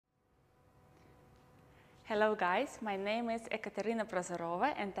Hello guys, my name is Ekaterina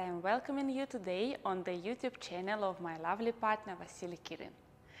Prozorova and I am welcoming you today on the YouTube channel of my lovely partner Vasily Kirin.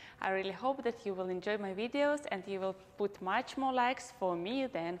 I really hope that you will enjoy my videos and you will put much more likes for me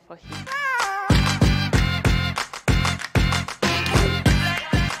than for him.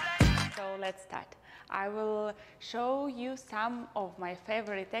 So let's start. I will show you some of my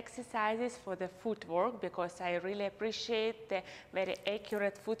favorite exercises for the footwork because I really appreciate the very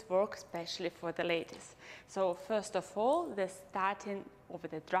accurate footwork, especially for the ladies. So first of all, the starting of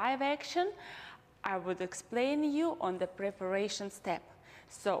the drive action, I would explain you on the preparation step.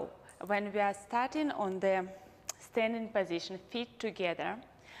 So when we are starting on the standing position, feet together,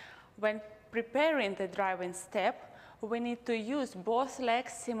 when preparing the driving step, we need to use both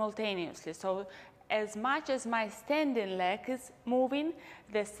legs simultaneously. So as much as my standing leg is moving,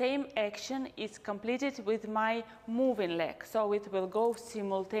 the same action is completed with my moving leg. So it will go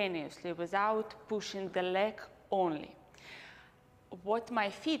simultaneously without pushing the leg only. What my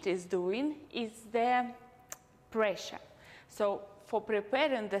feet is doing is the pressure. So for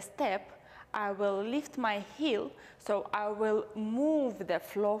preparing the step, I will lift my heel, so I will move the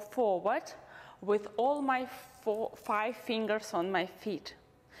floor forward with all my 5 fingers on my feet.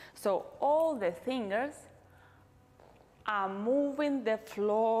 So all the fingers are moving the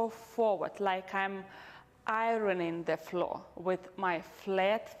floor forward, like I'm ironing the floor with my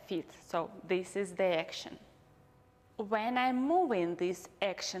flat feet. So this is the action. When I'm moving this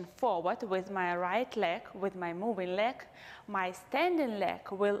action forward with my right leg, with my moving leg, my standing leg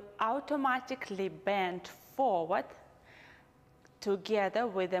will automatically bend forward together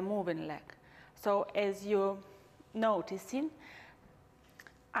with the moving leg. So as you're noticing,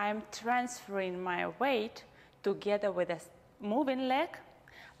 I'm transferring my weight together with a moving leg,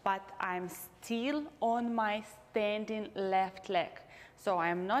 but I'm still on my standing left leg. So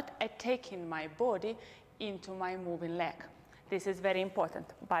I'm not attacking my body into my moving leg. This is very important,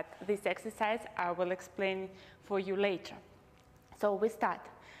 but this exercise I will explain for you later. So we start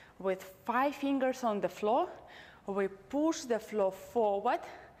with 5 fingers on the floor. We push the floor forward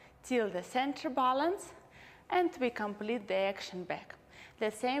till the center balance, and we complete the action back. The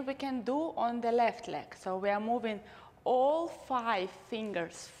same we can do on the left leg. So we are moving all 5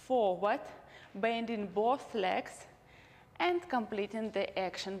 fingers forward, bending both legs, and completing the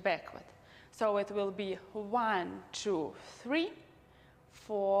action backward. So it will be 1, 2, 3,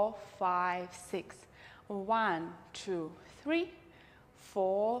 4, 5, 6. 1, 2, 3,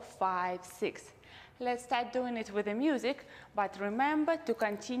 4, 5, 6. Let's start doing it with the music, but remember to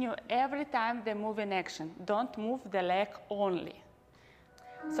continue every time the moving action. Don't move the leg only.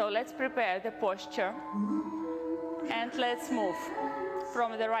 So let's prepare the posture and let's move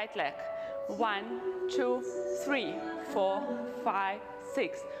from the right leg. 1, 2, 3, 4, 5,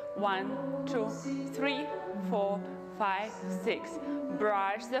 6. 1, 2, 3, 4, 5, 6.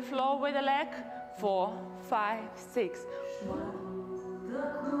 Brush the floor with the leg. 4, 5, 6.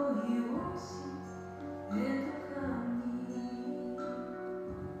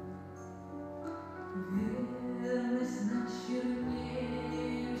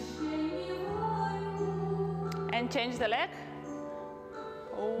 And change the leg.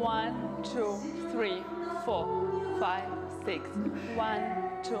 1, 2, 3, 4, 5, 6. 1,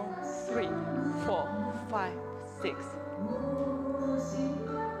 2, 3, 4, 5, 6.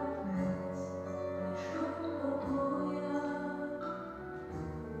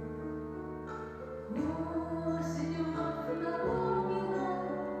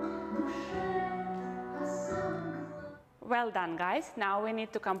 Well done, guys. Now we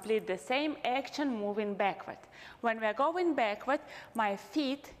need to complete the same action moving backward. When we are going backward, my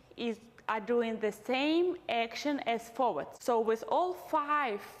feet are doing the same action as forward. So with all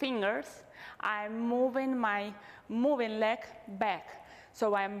 5 fingers, I'm moving my moving leg back.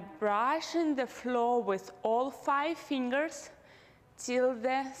 So I'm brushing the floor with all 5 fingers till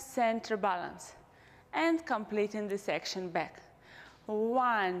the center balance and completing this action back.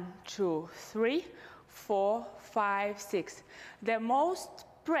 1, 2, 3, 4, 5, 6. The most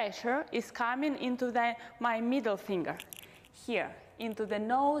pressure is coming into my middle finger, here, into the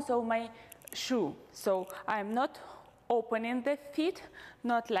nose of my shoe. So I'm not opening the feet,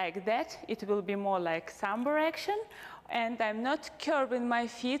 not like that. It will be more like samba action. And I'm not curving my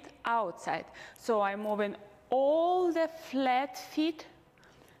feet outside. So I'm moving all the flat feet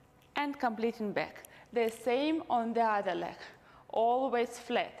and completing back. The same on the other leg, always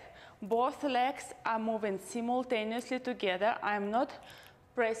flat. Both legs are moving simultaneously together. I'm not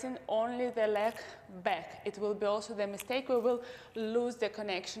pressing only the leg back. It will be also the mistake. We will lose the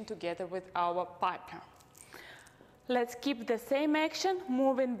connection together with our partner. Let's keep the same action,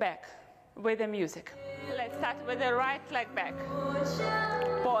 moving back. with the music. Let's start with the right leg back.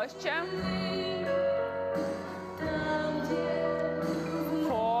 Posture.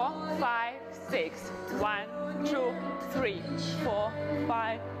 4, 5, 6. 1, 2, 3, 4,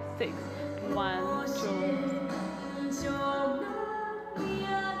 5, 6. 1, 2.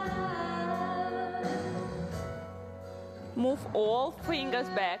 Move all fingers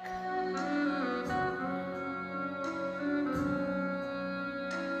back.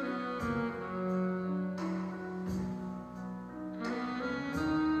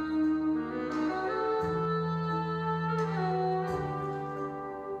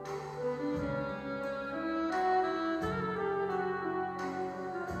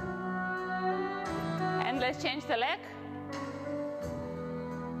 And let's change the leg.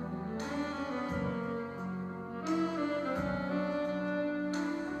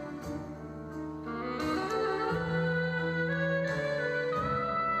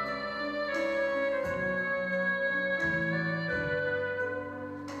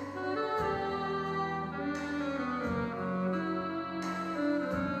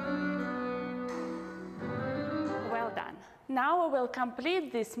 Now we will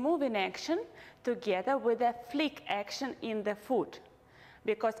complete this moving action together with a flick action in the foot.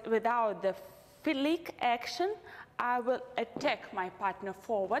 Because without the flick action, I will attack my partner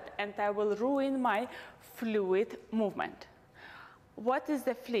forward and I will ruin my fluid movement. What is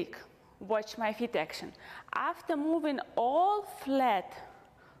the flick? Watch my feet action. After moving all flat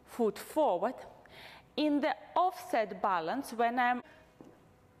foot forward, in the offset balance, when I'm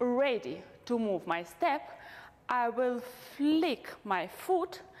ready to move my step, I will flick my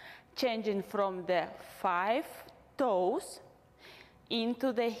foot, changing from the 5 toes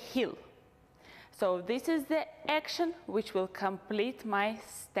into the heel. So this is the action which will complete my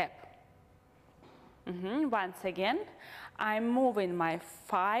step. Once again, I'm moving my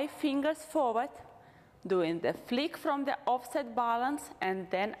 5 fingers forward, doing the flick from the offset balance, and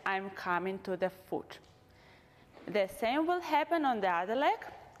then I'm coming to the foot. The same will happen on the other leg.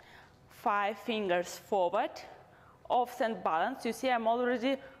 5 fingers forward, offset balance. You see I'm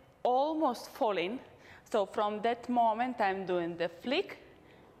already almost falling. So from that moment I'm doing the flick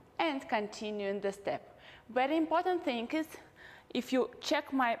and continuing the step. Very important thing is, if you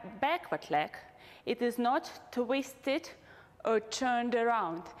check my backward leg, it is not twisted or turned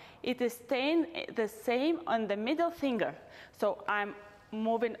around. It is staying the same on the middle finger. So I'm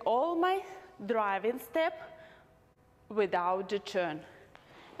moving all my driving step without the turn.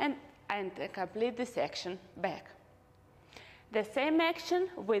 And complete this action back. The same action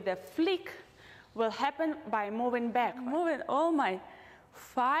with the flick will happen by moving back. Moving all my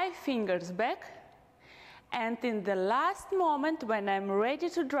 5 fingers back, and in the last moment when I'm ready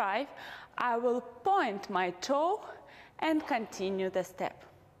to drive, I will point my toe and continue the step.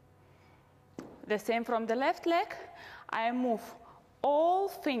 The same from the left leg. I move all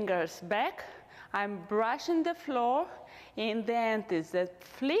fingers back. I'm brushing the floor. In the end is the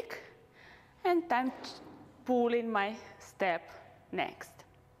flick, and I'm pulling my step next.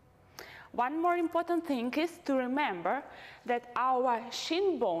 One more important thing is to remember that our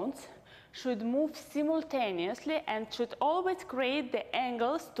shin bones should move simultaneously and should always create the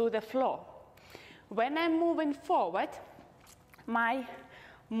angles to the floor. When I'm moving forward, my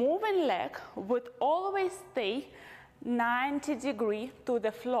moving leg would always stay 90 degrees to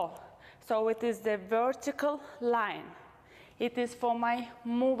the floor. So it is the vertical line. It is for my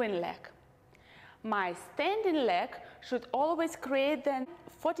moving leg. My standing leg should always create a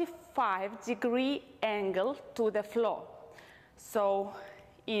 45-degree angle to the floor. So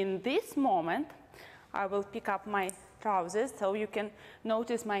in this moment, I will pick up my trousers so you can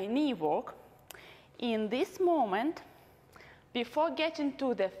notice my knee work. In this moment, before getting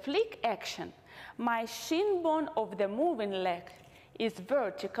to the flick action, my shin bone of the moving leg is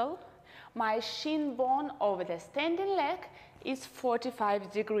vertical. My shin bone of the standing leg is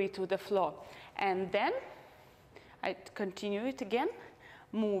 45 degrees to the floor. And then I continue it again,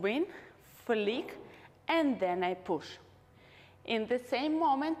 moving, flick, and then I push. In the same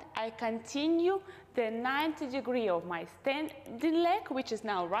moment, I continue the 90 degree of my standing leg, which is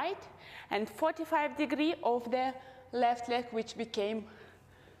now right, and 45 degree of the left leg, which became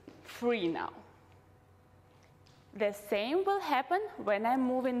free now. The same will happen when I'm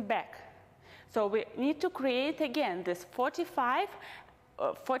moving back. So we need to create again this 45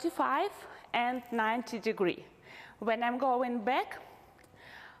 and 90 degree. When I'm going back,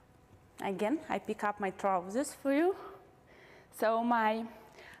 again, I pick up my trousers for you. So my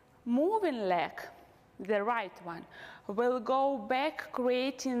moving leg, the right one, will go back,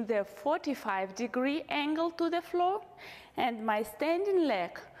 creating the 45-degree angle to the floor, and my standing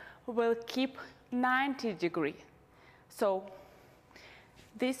leg will keep 90 degrees. So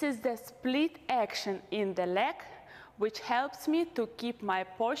this is the split action in the leg, which helps me to keep my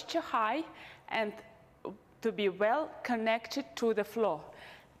posture high and to be well connected to the floor.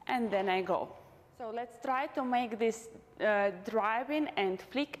 And then I go. So let's try to make this driving and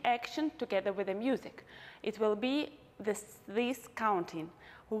flick action together with the music. It will be this counting.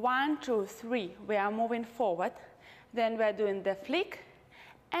 1, 2, 3, we are moving forward. Then we are doing the flick,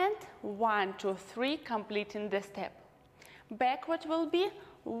 and 1, 2, 3, completing the step. Backward will be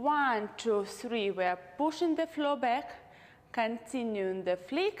 1, 2, 3, we are pushing the floor back, continuing the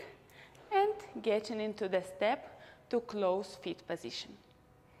flick, and getting into the step to close feet position.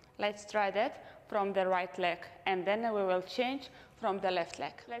 Let's try that from the right leg, and then we will change from the left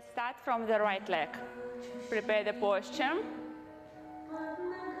leg. Let's start from the right leg. Prepare the posture.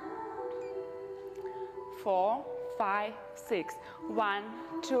 4, 5, 6. 1,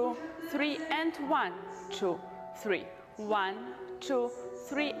 2, 3, and 1, 2, 3. 1, 2,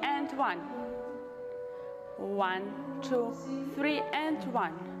 3, and 1. 1, 2, 3, and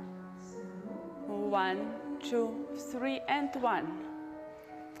 1. 1, 2, 3, and 1.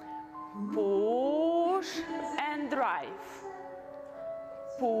 Push and drive.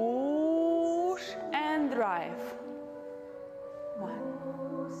 Push and drive. 1.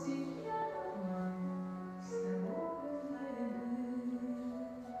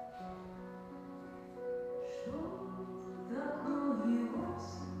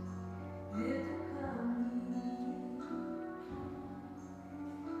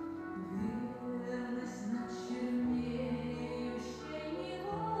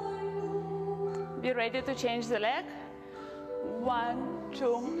 Be ready to change the leg. 1,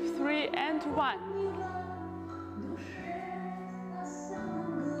 2, 3, and 1.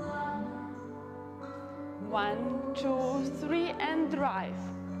 1, 2, 3, and drive.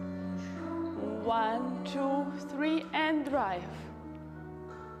 1, 2, 3, and drive.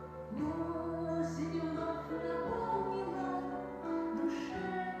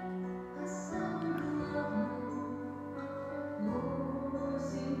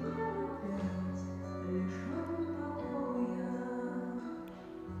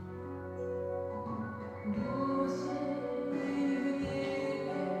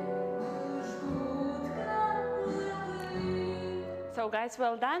 So guys,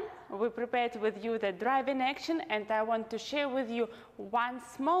 well done. We prepared with you the driving action, and I want to share with you one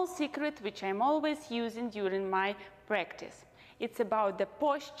small secret which I'm always using during my practice. It's about the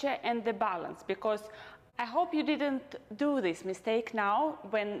posture and the balance, because I hope you didn't do this mistake now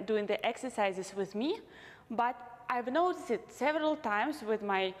when doing the exercises with me, but I've noticed it several times with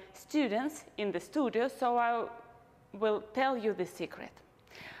my students in the studio, so I will tell you the secret.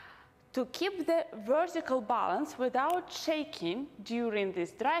 To keep the vertical balance without shaking during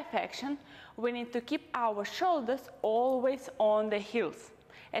this drive action, we need to keep our shoulders always on the heels,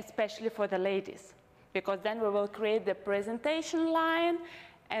 especially for the ladies, because then we will create the presentation line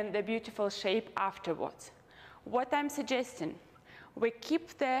and the beautiful shape afterwards. What I'm suggesting, we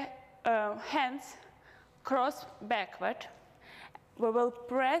keep the hands crossed backward. We will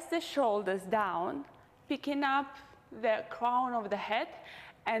press the shoulders down, picking up the crown of the head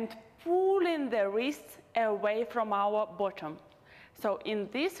and pulling the wrists away from our bottom. So in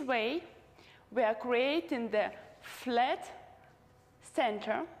this way, we are creating the flat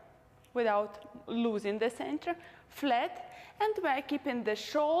center without losing the center, flat, and we are keeping the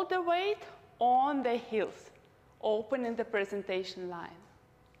shoulder weight on the heels, opening the presentation line,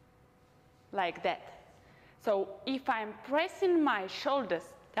 like that. So if I'm pressing my shoulders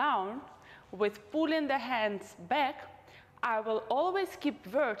down with pulling the hands back, I will always keep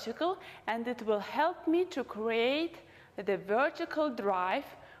vertical, and it will help me to create the vertical drive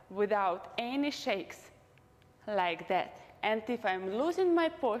without any shakes, like that. And if I'm losing my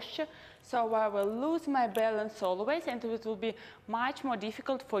posture, so I will lose my balance always, and it will be much more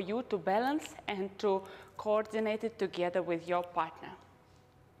difficult for you to balance and to coordinate it together with your partner.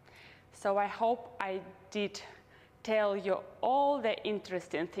 So I hope I did tell you all the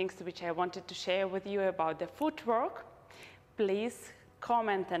interesting things which I wanted to share with you about the footwork. Please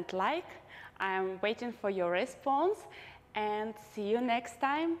comment and like. I am waiting for your response, and see you next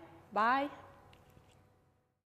time. Bye.